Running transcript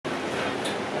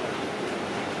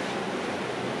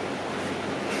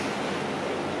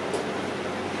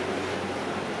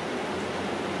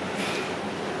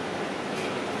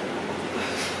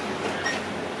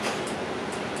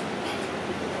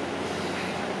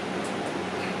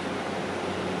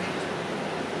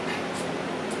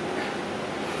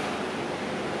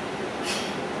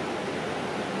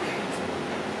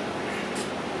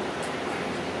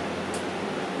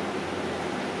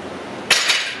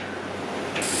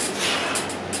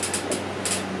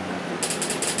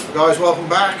Guys, welcome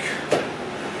back.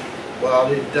 Well, I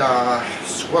did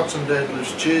squats and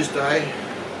deadlifts Tuesday.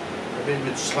 I've been a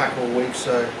bit slack all week,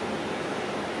 so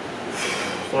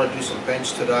thought I'd do some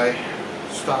bench today.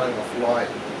 Starting off light.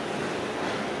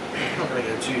 I'm not going to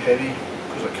go too heavy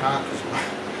because I can't, because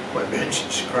my bench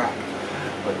is crap.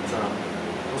 But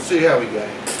we'll see how we go.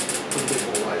 Put a bit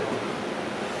more weight on.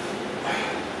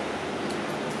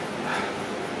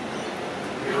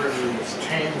 Get rid of these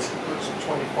 10s and put some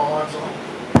 25s on.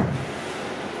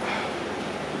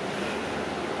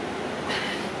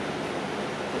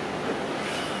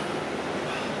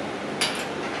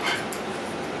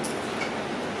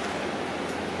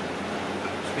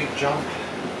 Big jump.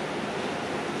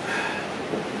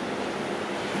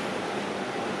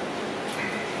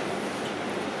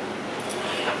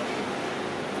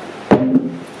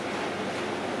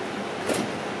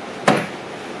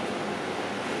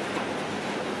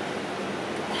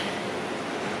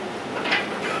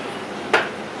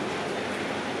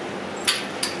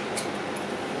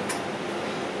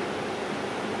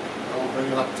 I'll bring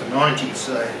it up to 90,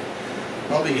 so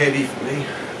that'll be heavy for me.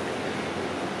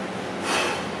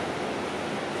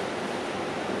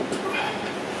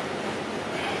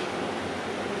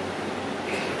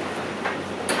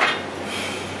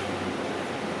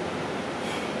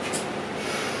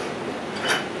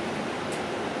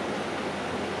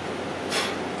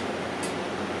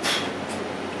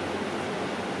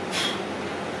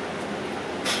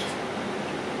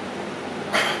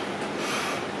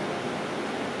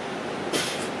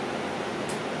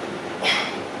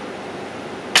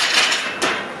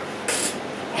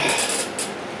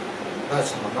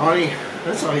 That's not 90,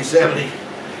 that's only 70.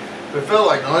 But it felt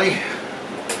like 90.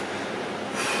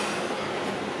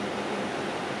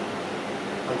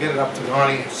 I'll get it up to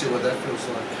 90 and see what that feels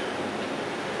like.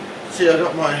 See, I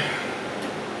got my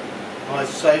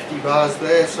safety bars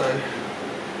there, so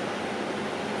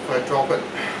if I drop it,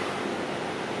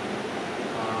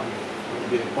 it'll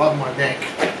be above my neck,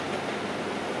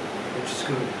 which is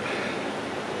good.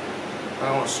 I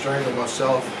don't want to strangle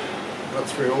myself. I got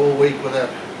through all week without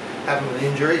having an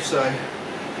injury, so I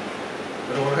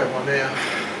don't want to have one now.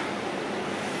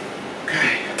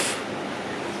 Okay.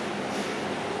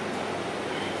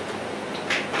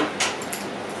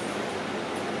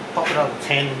 Pop another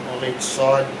 10 on each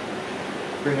side,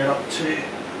 bring it up to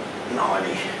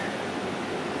 90.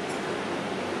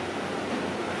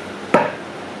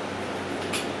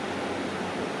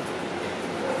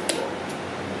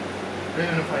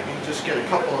 Even if I can just get a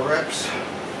couple of reps.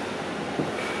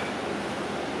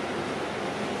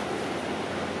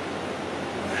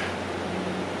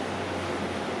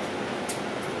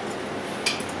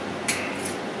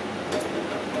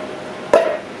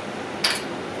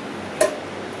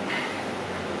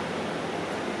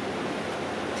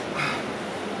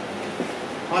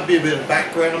 Might be a bit of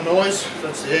background noise,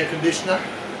 that's the air conditioner.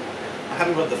 I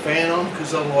haven't got the fan on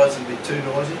because otherwise it'd be too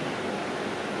noisy.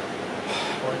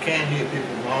 Well, I can hear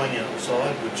people mowing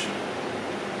outside, which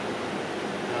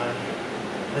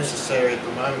is necessary at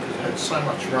the moment because we had so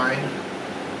much rain.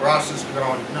 Grass is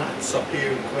growing nuts up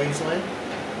here in Queensland.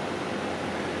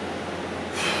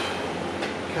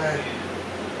 Okay.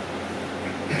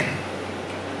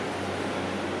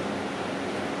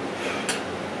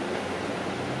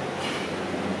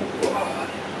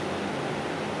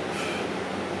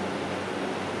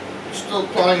 Still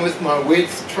playing with my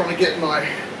width, trying to get my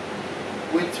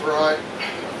width right. I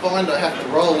find I have to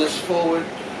roll this forward,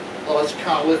 otherwise I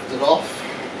can't lift it off.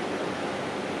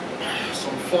 So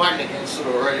I'm fighting against it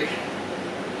already.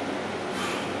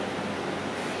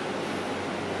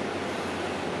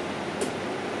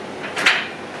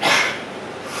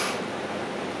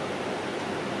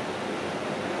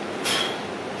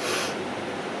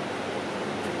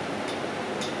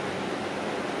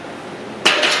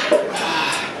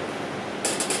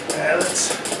 Yeah,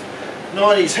 that's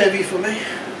 90's heavy for me.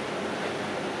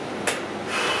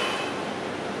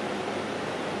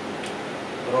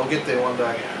 But I'll get there one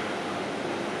day.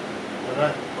 I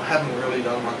haven't really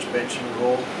done much benching at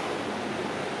all,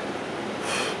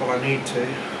 but I need to.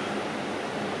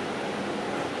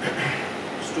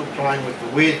 Still playing with the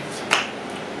width,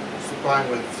 still playing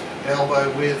with elbow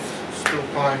width, still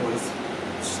playing with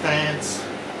stance.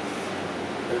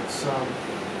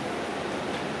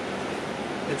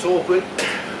 It's awkward.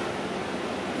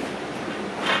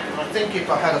 I think if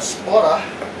I had a spotter,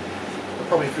 I'd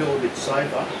probably feel a bit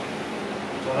safer.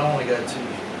 So I don't want to go too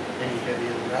any heavier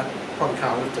than that. Probably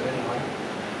can't lift it anyway.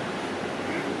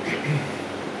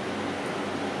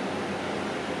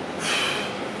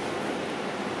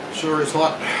 Sure is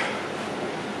hot.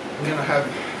 I'm gonna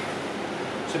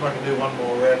see if I can do one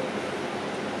more rep.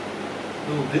 A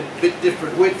little bit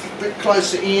different width, a bit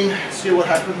closer in, see what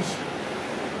happens.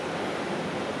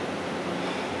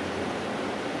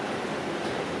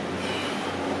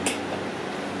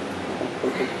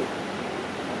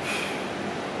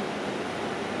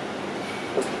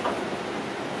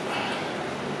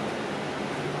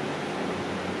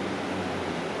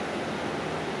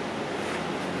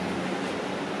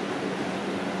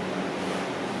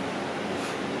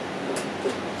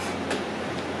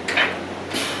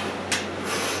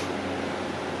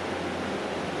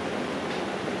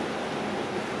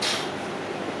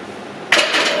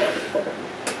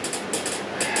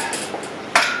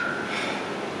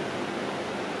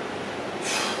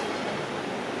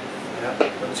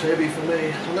 It's heavy for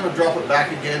me. I'm going to drop it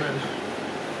back again, and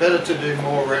better to do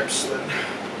more reps than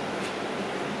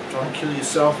try and kill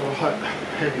yourself with a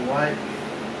heavy weight.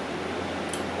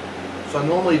 So I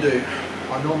normally do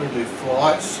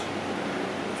flies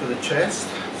for the chest,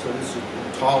 so this is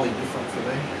entirely different for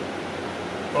me.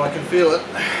 But I can feel it,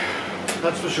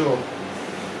 that's for sure.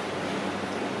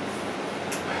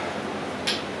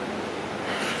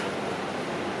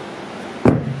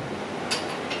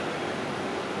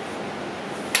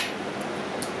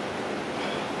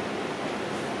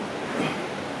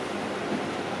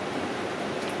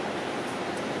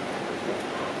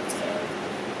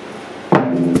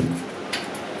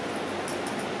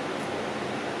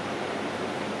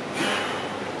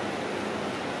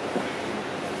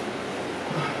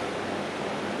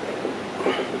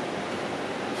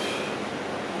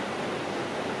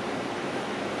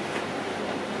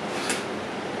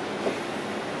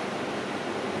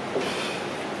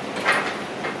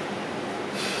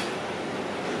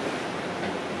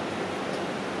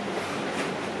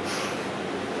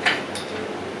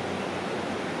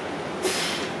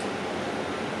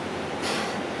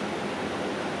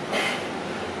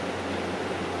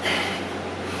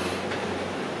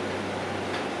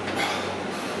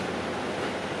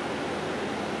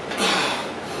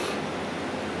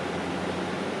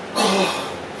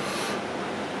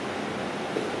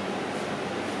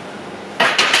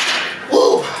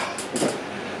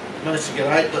 Managed to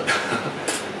get 8, but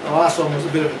the last one was a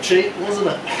bit of a cheat, wasn't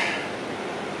it?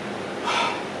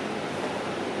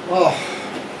 Oh,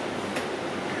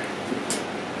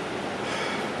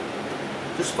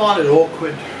 just find it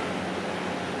awkward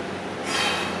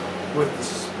with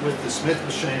the Smith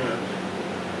machine.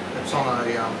 It's on a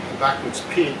backwards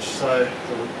pitch, so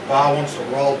the bar wants to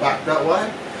roll back that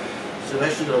way. So they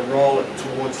actually got to roll it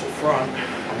towards the front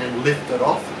and then lift it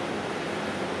off.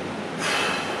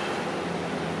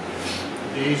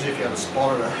 It'd be easier if you had a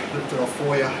spotter to lift it off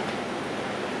for you.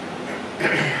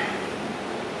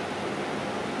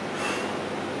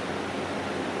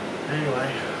 Anyway,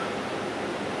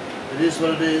 it is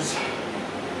what it is.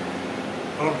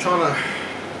 But I'm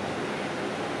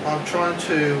trying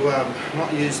to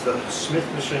not use the Smith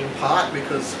machine part,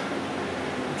 because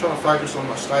I'm trying to focus on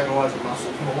my stabilizer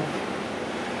muscles more.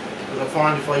 Because I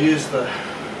find if I use the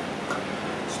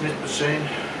Smith machine,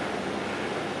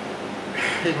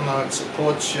 even though it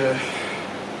supports you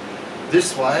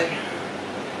this way,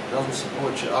 it doesn't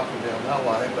support you up and down that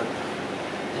way, but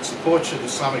it supports you to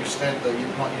some extent that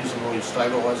you're not using all your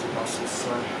stabilizer muscles.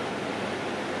 So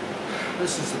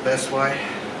this is the best way,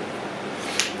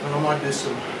 and I might do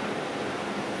some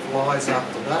flies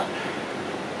after that.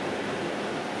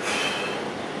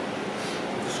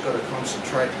 I've just got to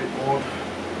concentrate a bit more,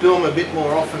 do them a bit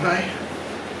more often, eh?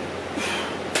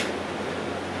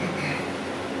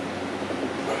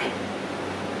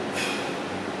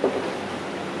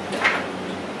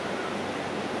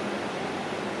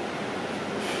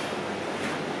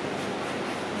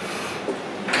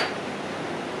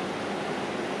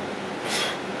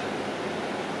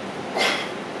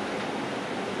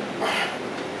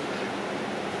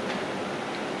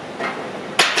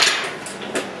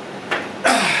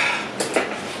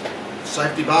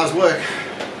 Safety bars work.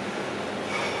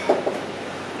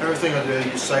 Everything I do,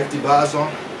 use safety bars on.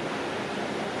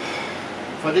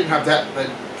 If I didn't have that, they'd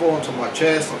fall onto my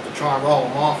chest. I have to try and roll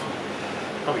them off.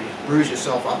 Probably bruise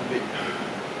yourself up a bit.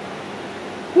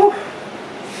 Woo.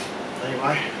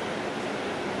 Anyway,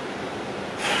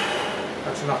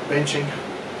 that's enough benching.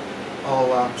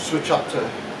 I'll switch up to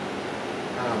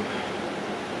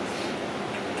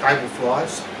cable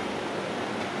flies.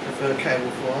 Prefer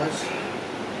cable flies.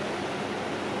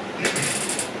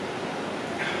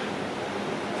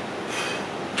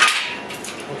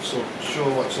 Not sure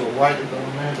what sort of weight they've got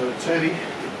on there, but it's heavy.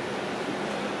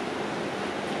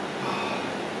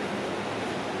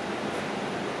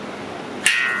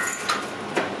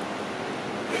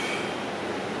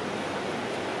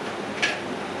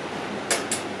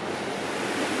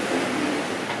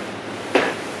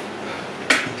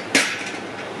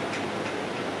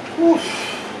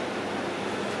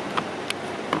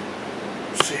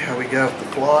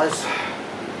 guys.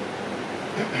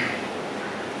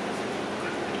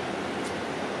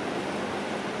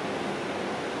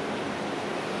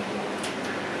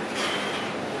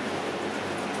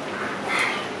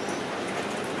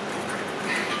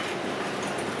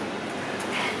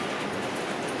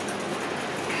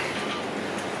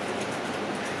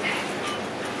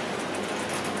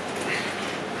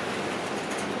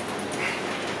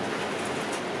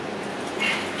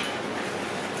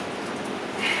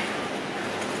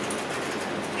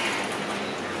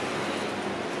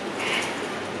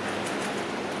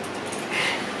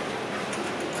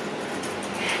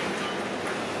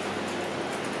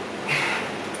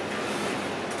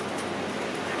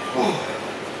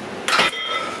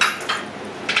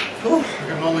 Oh, I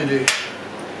can normally do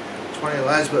 20 of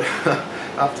those, but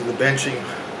after the benching,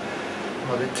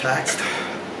 I'm a bit taxed.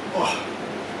 Oh.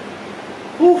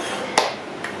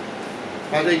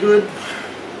 They do good,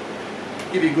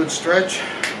 give you a good stretch.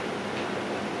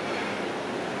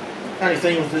 Only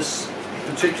thing with this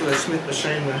particular Smith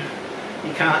machine,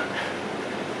 you can't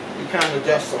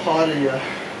adjust the height of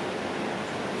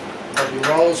your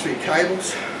rolls for your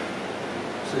cables,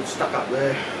 so it's stuck up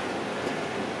there.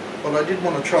 But I did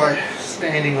want to try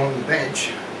standing on the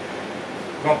bench,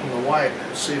 dropping the weight,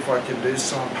 and see if I can do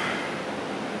some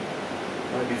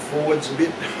maybe forwards a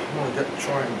bit. I want to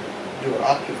try and do it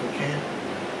up if I can.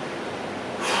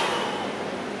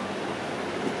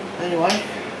 Anyway,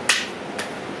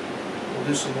 we'll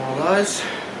do some more of those.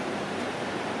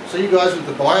 So you guys with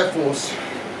the BioForce,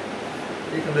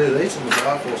 you can do these on the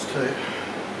BioForce too.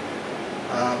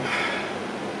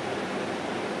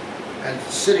 And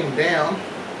sitting down,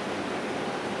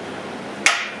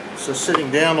 so sitting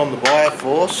down on the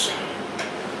BioForce,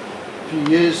 if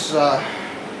you use,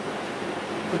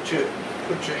 put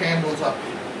your handles up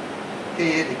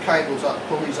here, the cables up,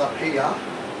 pulleys up here,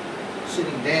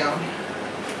 sitting down,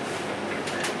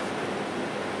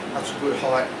 that's a good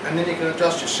height. And then you can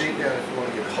adjust your seat down if you want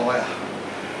to get higher.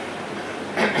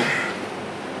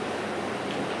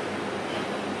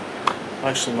 I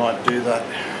actually might do that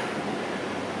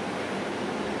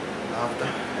after,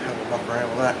 have a muck around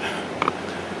with that.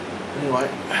 Anyway,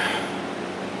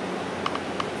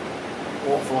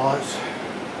 all flies.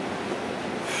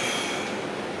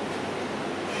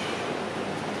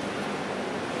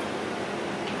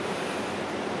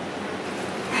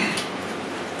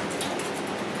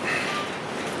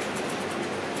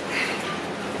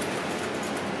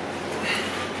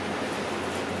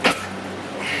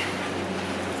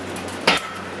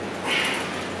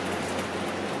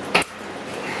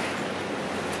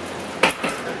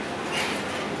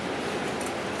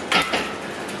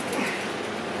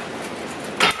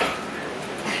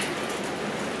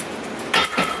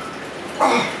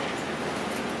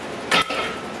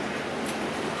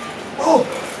 Oh,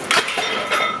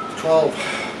 12.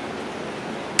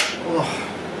 Oh,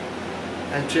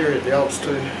 anterior delts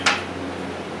too.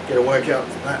 Get a workout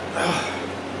from that.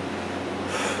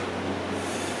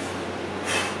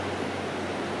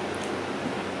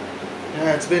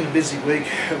 Yeah, it's been a busy week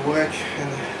at work and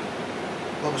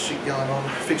a lot of shit going on,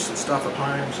 fixing stuff at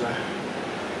home, so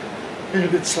been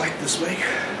a bit slack this week.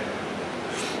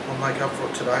 I'll make up for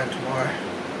it today and tomorrow.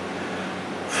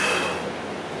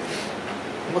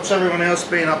 What's everyone else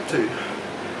been up to?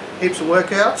 Heaps of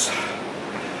workouts.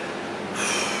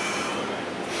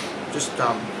 Just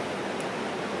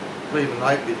leave a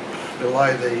note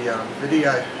below the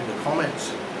video in the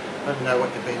comments. Let me know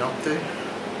what you've been up to.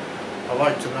 I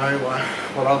like to know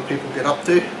what other people get up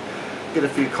to. Get a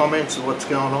few comments of what's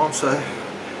going on. So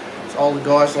it's all the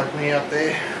guys like me out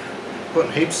there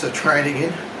putting heaps of training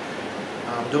in,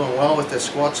 doing well with their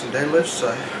squats and deadlifts.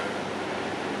 So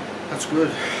that's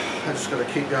good. I just got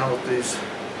to keep going with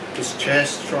this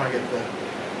chest, try and get the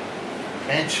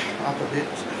bench up a bit.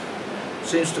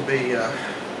 Seems to be,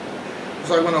 it's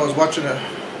like when I was watching a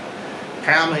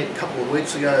power meet a couple of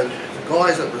weeks ago, the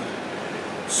guys that were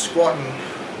squatting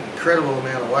an incredible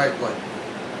amount of weight, like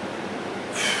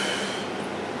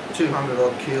 200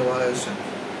 odd kilos, and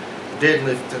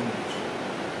deadlifting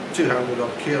 200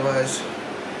 odd kilos,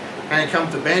 and you come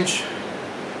to bench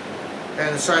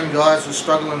and the same guys were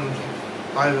struggling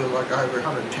over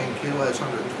 110 kilos,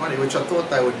 120, which I thought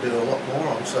they would do a lot more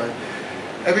on. So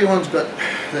everyone's got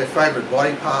their favourite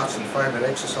body parts and favourite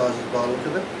exercises by the look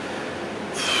of it.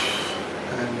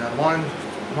 And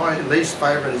my least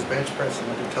favourite is bench pressing,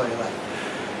 I can tell you that.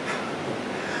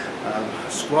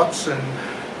 Squats and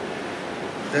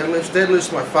deadlifts.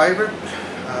 Deadlift's my favourite.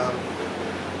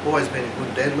 Always been a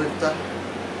good deadlifter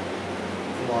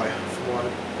for my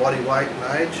body weight and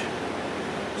age.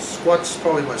 Squats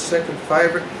probably my second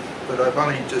favourite, but I've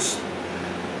only just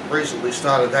recently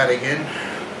started that again.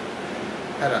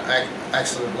 Had an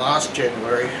accident last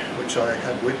January, which I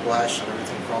had whiplash and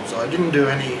everything from, so I didn't do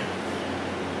any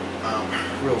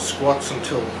real squats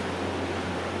until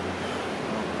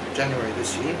January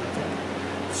this year, I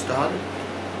think it started.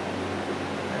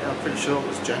 Yeah, I'm pretty sure it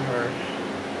was January.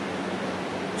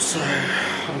 So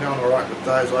I'm going alright with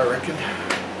those, I reckon.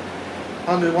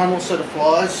 I'll do one more set of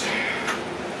flies.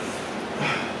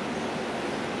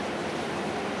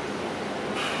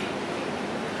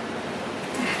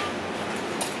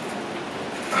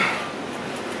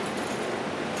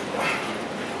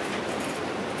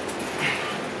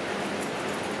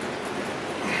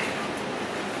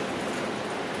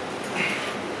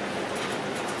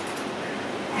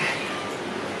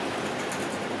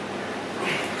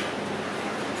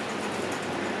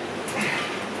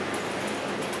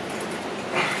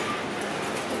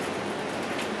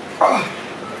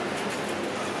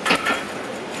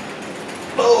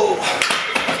 Oh,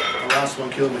 the last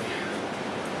one killed me.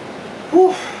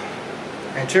 Whew.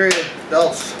 Anterior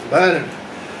delts burning,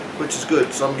 which is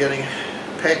good. So I'm getting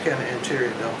pec and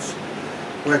anterior delts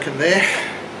working there.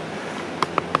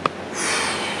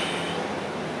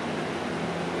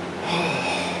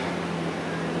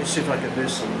 Let me see if I can do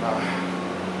some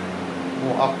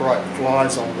more upright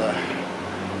flies on the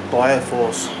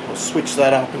BioForce. I'll switch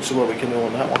that up and see what we can do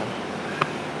on that one.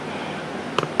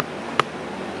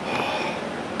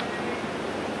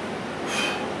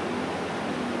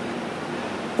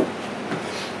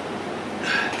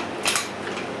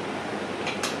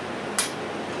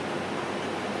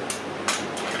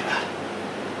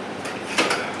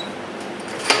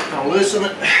 I'll loosen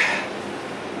it.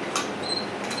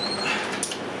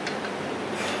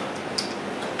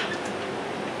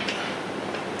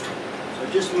 So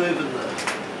just moving the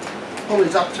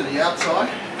pulleys up to the outside.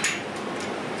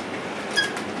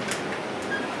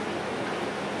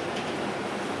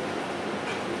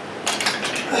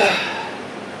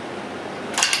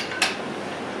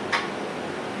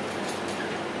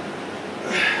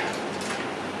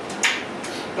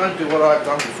 Don't do what I've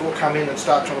done before, come in and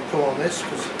start trying to pull on this,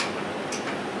 because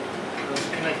it's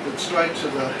connected straight to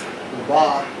the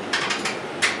bar.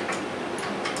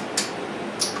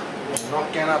 You're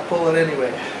not going to pull it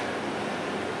anywhere.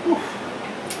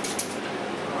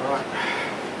 Alright.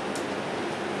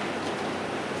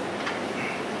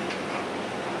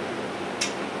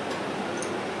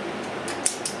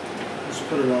 Let's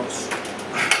put it on.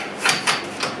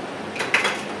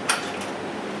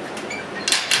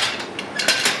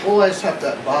 Always have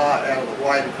that bar out of the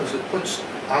way because it puts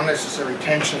unnecessary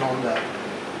tension on the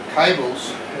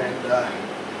cables, and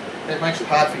it makes it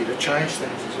hard for you to change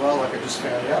things as well, like I just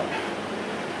found out.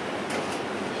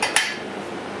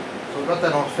 So I've got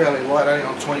that on fairly light, only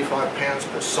on 25 pounds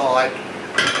per side.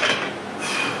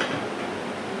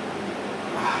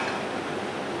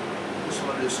 Just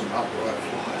want to do some upright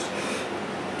flies.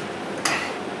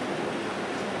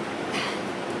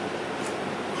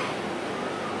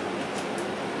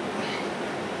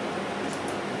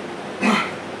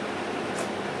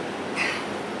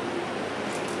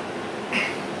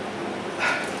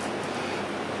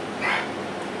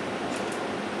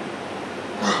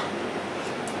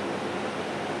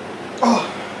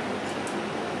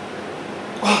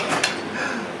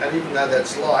 And even though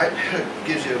that's light, it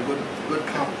gives you a good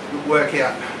pump, good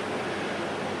workout.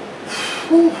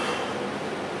 Whew.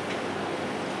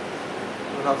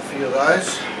 Another few of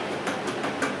those.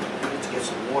 Need to get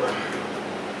some water.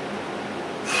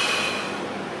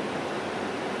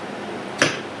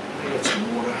 Let me get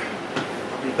some water.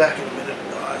 I'll be back in a minute,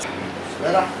 guys. It's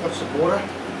better. Got some water.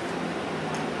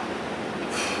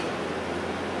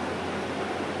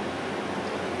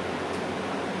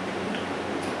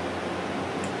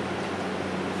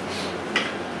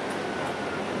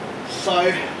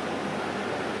 So,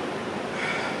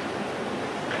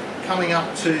 coming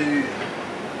up to,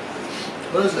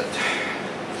 what is it?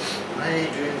 May,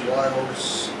 June, July,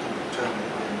 August,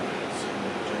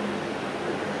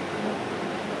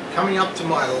 coming up to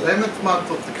my 11th month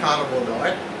of the carnivore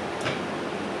diet.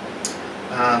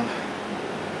 I'm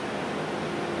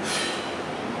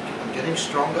getting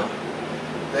stronger.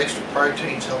 The extra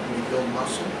protein's helping me build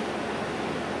muscle.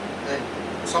 And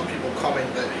some people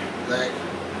comment that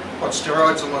what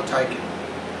steroids am I taking?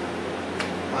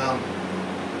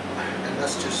 And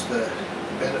that's just the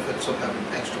benefits of having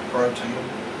extra protein.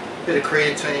 A bit of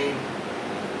creatine.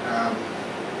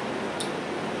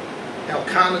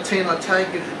 L-carnitine I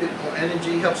take, gives you a bit more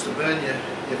energy, helps to burn your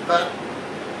fat.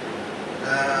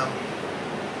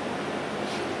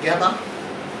 GABA.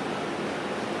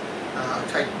 I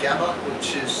take GABA,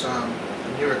 which is a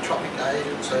neurotropic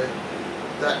agent, so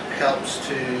that helps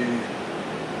you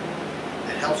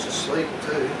sleep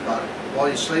too. But while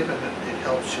you're sleeping, it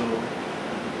helps your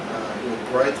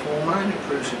growth hormone,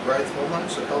 improves your growth hormone,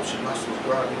 so it helps your muscles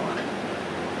grow at night.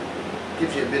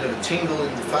 Gives you a bit of a tingle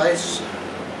in the face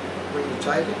when you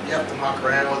take it. You have to muck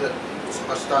around with it. So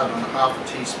I started on a half a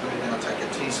teaspoon, now I take a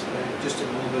teaspoon, just in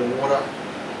a little bit of water.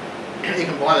 You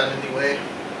can buy that anywhere,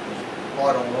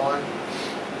 buy it online.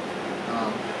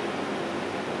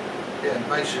 Yeah, it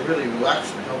makes you really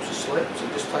relaxed and helps you sleep. So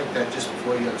just take that just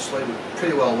before you go to sleep. It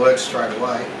pretty well works straight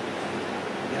away.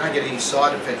 You don't get any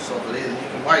side effects of it either. You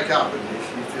can wake up and you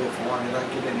feel fine. You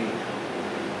don't get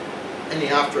any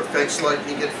after effects like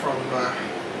you get from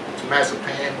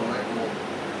diazepam or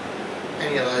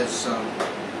any of those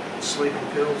sleeping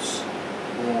pills,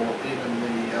 or even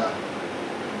the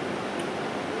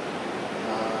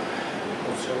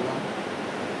what's the other one?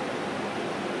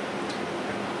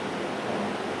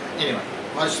 Anyway,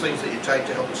 most things that you take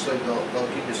to help you sleep, they'll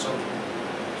give you some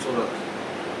sort of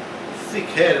thick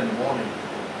head in the morning.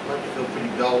 Make you feel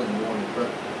pretty dull in the morning, but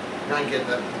you don't get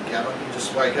that with the GABA. You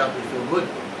just wake up and you feel good.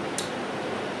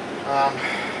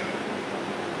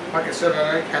 Like I said,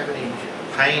 I don't have any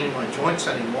pain in my joints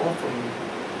anymore from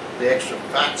the extra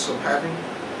fats I'm having.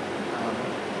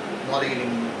 Not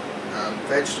eating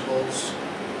vegetables,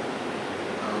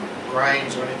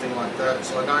 grains or anything like that,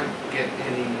 so I don't get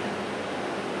any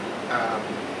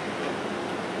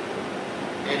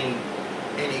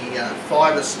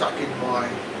fibre stuck in my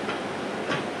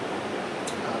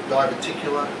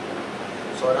diverticular,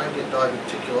 so I don't get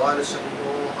diverticulitis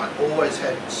anymore. I always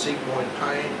had sigmoid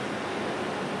pain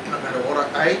no matter what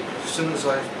I ate. As soon as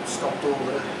I stopped all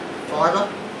the fibre,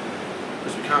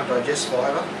 because we can't digest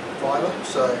fibre,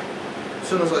 so as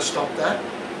soon as I stopped that,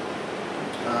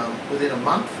 within a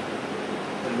month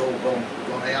it had all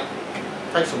gone out.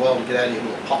 It takes a while to get out of your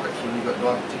little pockets when you've got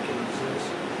diverticular disease.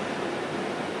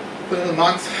 Within a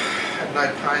month, had no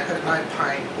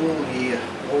pain all year,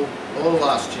 all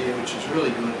last year, which is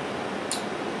really good.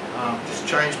 Just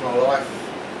changed my life.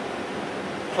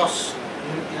 Plus,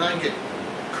 you don't get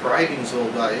cravings all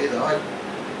day either.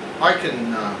 I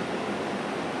can,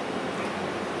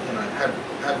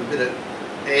 have a bit of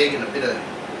egg and a bit of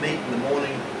meat in the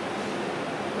morning.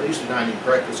 I usually don't eat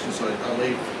breakfast because I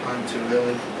leave home too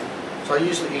early. So I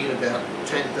usually eat about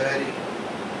 10:30,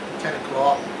 10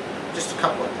 o'clock, just a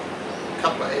couple of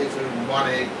eggs, or one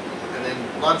egg, and then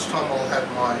lunchtime I'll have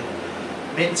my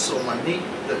mince or my meat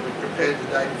that we prepared the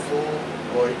day before,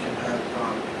 or you can have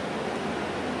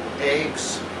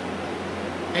eggs,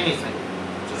 anything,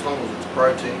 just as long as it's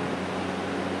protein.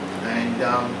 And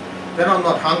then I'm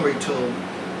not hungry till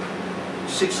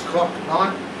 6 o'clock at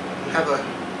night.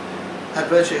 And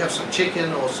virtually have some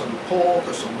chicken or some pork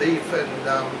or some beef, and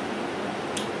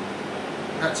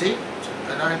that's it.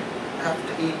 I don't have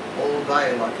to eat all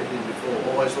day like I did before,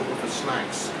 always looking for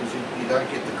snacks, because you don't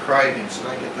get the cravings, you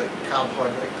don't get the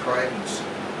carbohydrate cravings.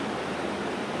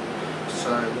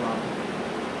 So,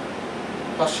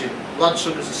 plus your blood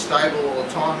sugars are stable all the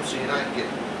time, so you don't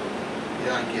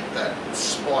get that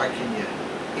spike in your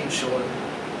insulin.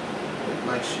 It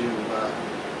makes you,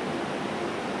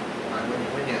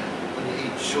 when you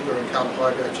eat sugar and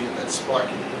carbohydrates, you get that spike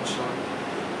in your insulin.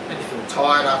 And you feel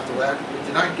tired after that, but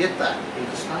you don't get that. You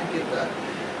just don't get that.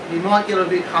 You might get a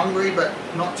bit hungry, but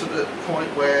not to the point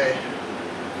where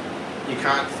you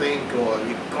can't think, or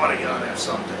you've got to go and have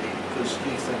something to eat, because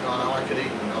you think, oh no, I could eat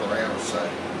in another hour or so.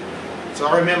 So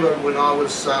I remember when I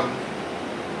was,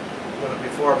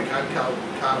 before I became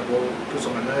carnivore, because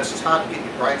I'm a nurse, it's hard to get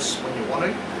your breaks when you want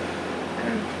to,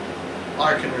 and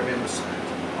I can remember saying,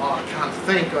 oh, I can't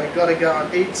think, I've got to go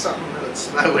and eat something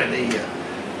that's nowhere near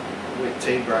with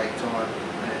tea break time,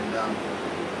 and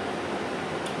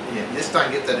yeah, you just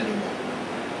don't get that anymore.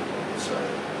 So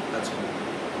that's cool.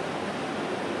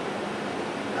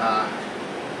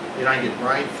 You don't get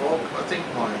brain fog. I think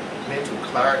my mental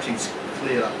clarity's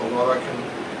cleared up a lot. I can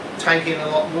take in a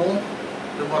lot more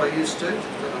than what I used to.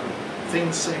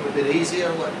 Things seem a bit easier,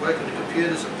 like working the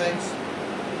computers and things.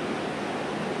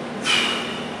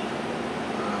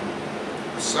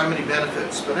 So many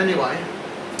benefits, but anyway,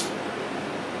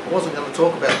 I wasn't going to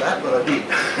talk about that, but I did.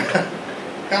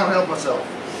 Can't help myself.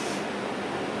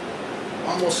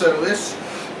 One more set of this.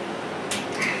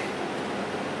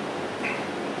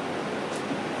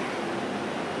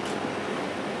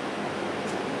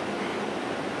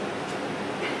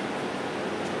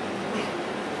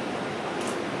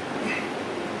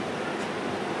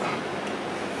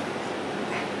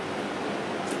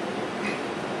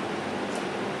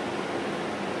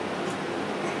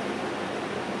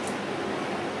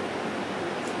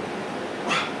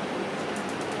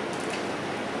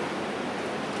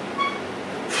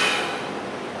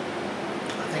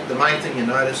 main thing you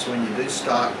notice when you do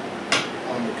start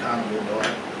on the carnivore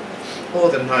diet, or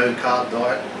the no carb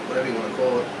diet, whatever you want to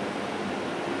call it,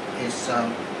 is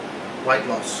weight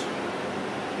loss.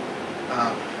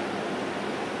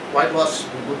 Weight loss in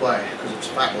a good way, because it's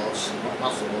fat loss, not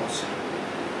muscle loss.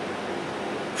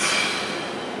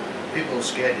 People are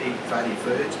scared to eat fatty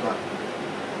foods, but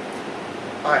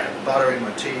I have butter in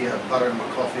my tea, I have butter in my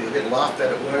coffee. I get laughed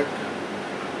at work,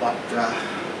 but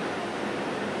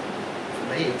for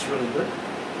me it's really good.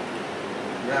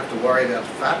 You don't have to worry about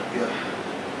fat.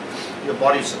 Your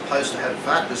body's supposed to have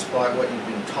fat, despite what you've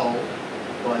been told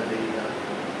by the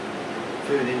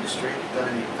food industry.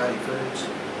 Don't eat fatty foods.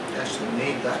 You actually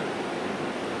need that.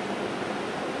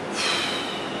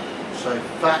 So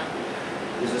fat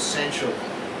is essential.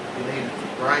 You need it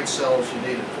for brain cells, you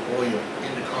need it for all your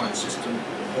endocrine system,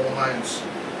 hormones.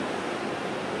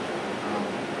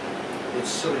 It's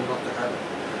silly not to have it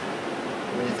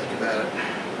when you think about it.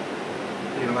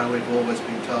 Even though we've always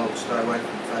been told stay away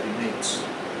from fatty meats,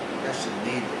 you actually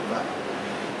need the fat.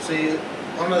 See,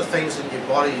 one of the things in your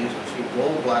body is your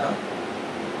gallbladder.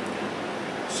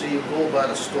 So your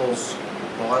gallbladder stores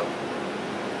bile,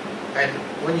 and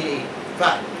when you eat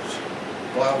fat,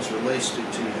 bile is released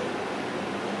into your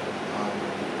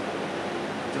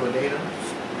duodenum,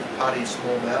 part of your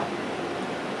small bowel,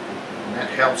 and that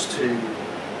helps to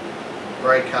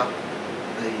break up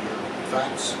the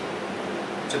fats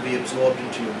to be absorbed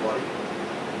into your body.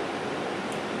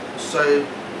 So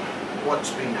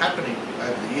what's been happening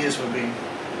over the years, we've been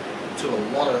to a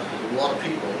lot of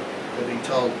people have been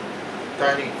told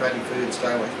don't eat fatty foods,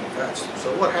 stay away from fats. So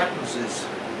what happens is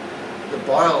the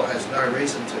bile has no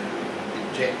reason to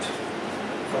inject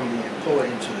from the ampulla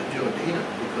into the duodenum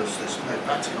because there's no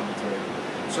fats coming through.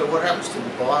 So what happens to the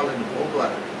bile in the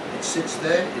gallbladder? It sits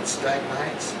there, it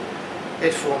stagnates,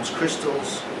 it forms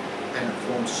crystals and it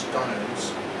forms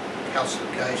stones,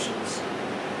 calcifications,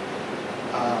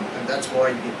 and that's why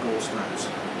you get gallstones.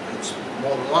 It's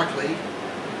more than likely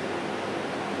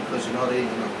because you're not eating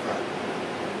enough fat.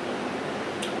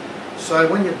 So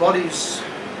when your body's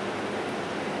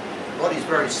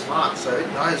very smart, so it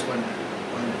knows when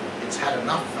it's had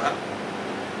enough fat.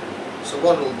 So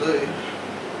what it'll do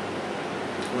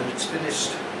when it's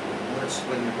finished,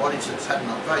 when your body says it's had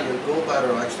enough fat, your gallbladder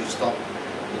will actually stop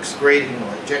excreting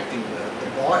or ejecting the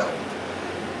bile,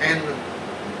 and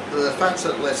the fats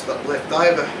that are left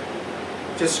over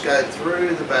just go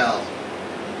through the bowel,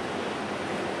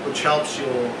 which helps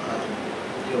your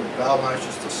bowel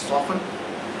motions to soften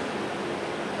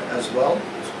as well,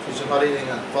 because you're not eating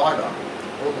that fibre.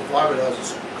 All the fibre does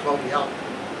is clog you up.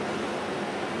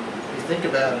 If you think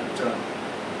about it,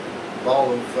 a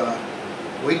bowl of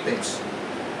wheat bix,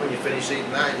 when you finish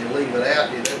eating that, you leave it out,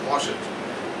 you don't wash it.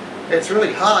 It's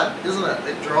really hard, isn't it?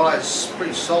 It dries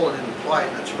pretty solid in the plate,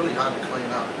 and it's really hard to clean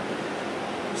up.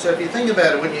 So if you think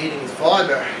about it, when you're eating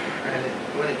fibre, and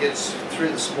when it gets through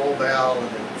the small bowel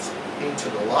and it's into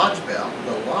the large bowel,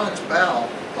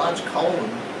 large colon,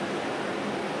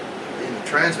 in the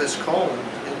transverse colon,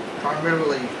 it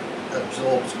primarily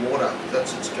absorbs water.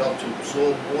 That's its job, to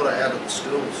absorb water out of the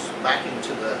stools, back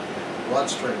into the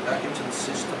bloodstream, back into the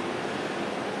system.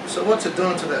 So what's it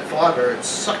doing to that fibre? It's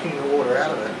sucking the water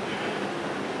out of it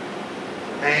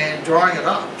and drying it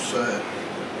up. So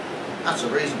that's the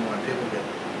reason why people get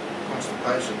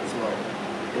constipation as well.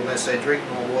 When they say drink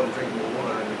more water, and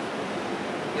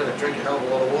you're going to drink a hell of a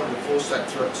lot of water to force that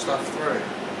stuff through.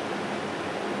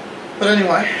 But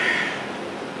anyway,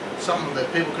 something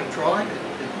that people can try.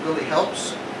 It really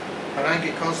helps. I don't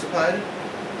get constipated.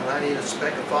 I don't eat a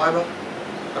speck of fibre.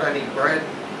 I don't eat bread.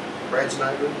 Bread's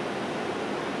no good.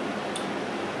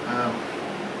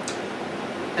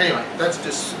 Anyway, that's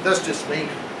just me.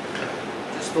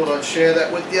 Just thought I'd share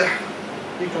that with you.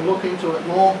 You can look into it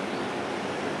more.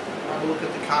 Have a look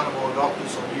at the carnivore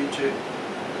doctors on YouTube.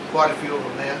 Quite a few of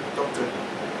them there. Dr.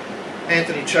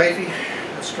 Anthony Chafee,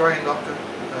 Australian doctor,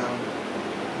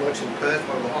 works in Perth,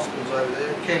 one of the hospitals over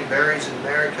there. Ken Berry's in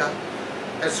America.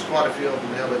 There's quite a few of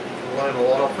them now that you can learn a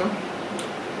lot of them.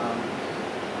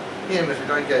 Yeah, if you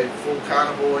don't go full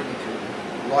carnivore, you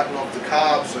can lighten off the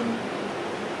carbs and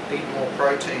eat more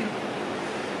protein.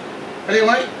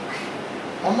 Anyway,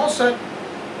 I'm all set.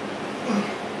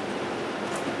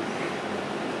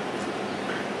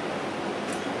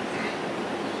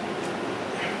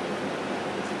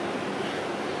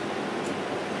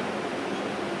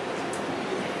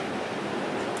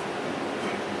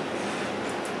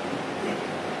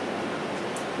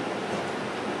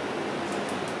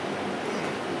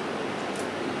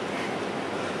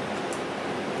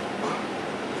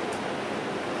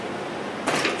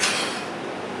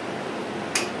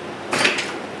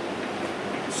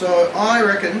 So I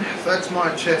reckon that's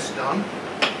my chest done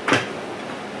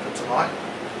for tonight.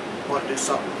 Might do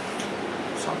something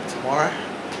tomorrow.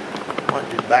 Might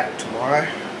do back tomorrow.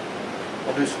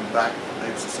 I'll do some back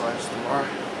exercise tomorrow.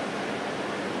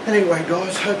 Anyway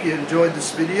guys, hope you enjoyed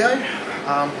this video.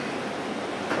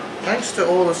 Thanks to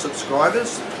all the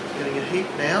subscribers, getting a heap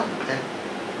now, and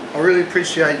I really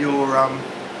appreciate your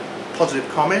positive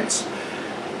comments.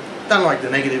 Don't like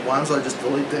the negative ones, I just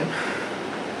delete them.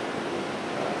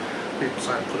 People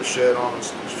saying put a shirt on and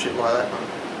shit like that.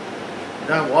 You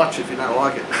don't watch if you don't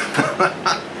like it.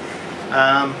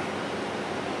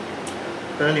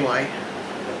 But anyway,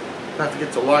 don't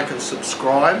forget to like and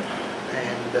subscribe,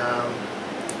 and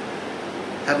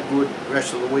have a good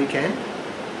rest of the weekend,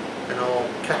 and I'll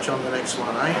catch you on the next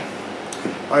one, eh?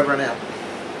 Over and out.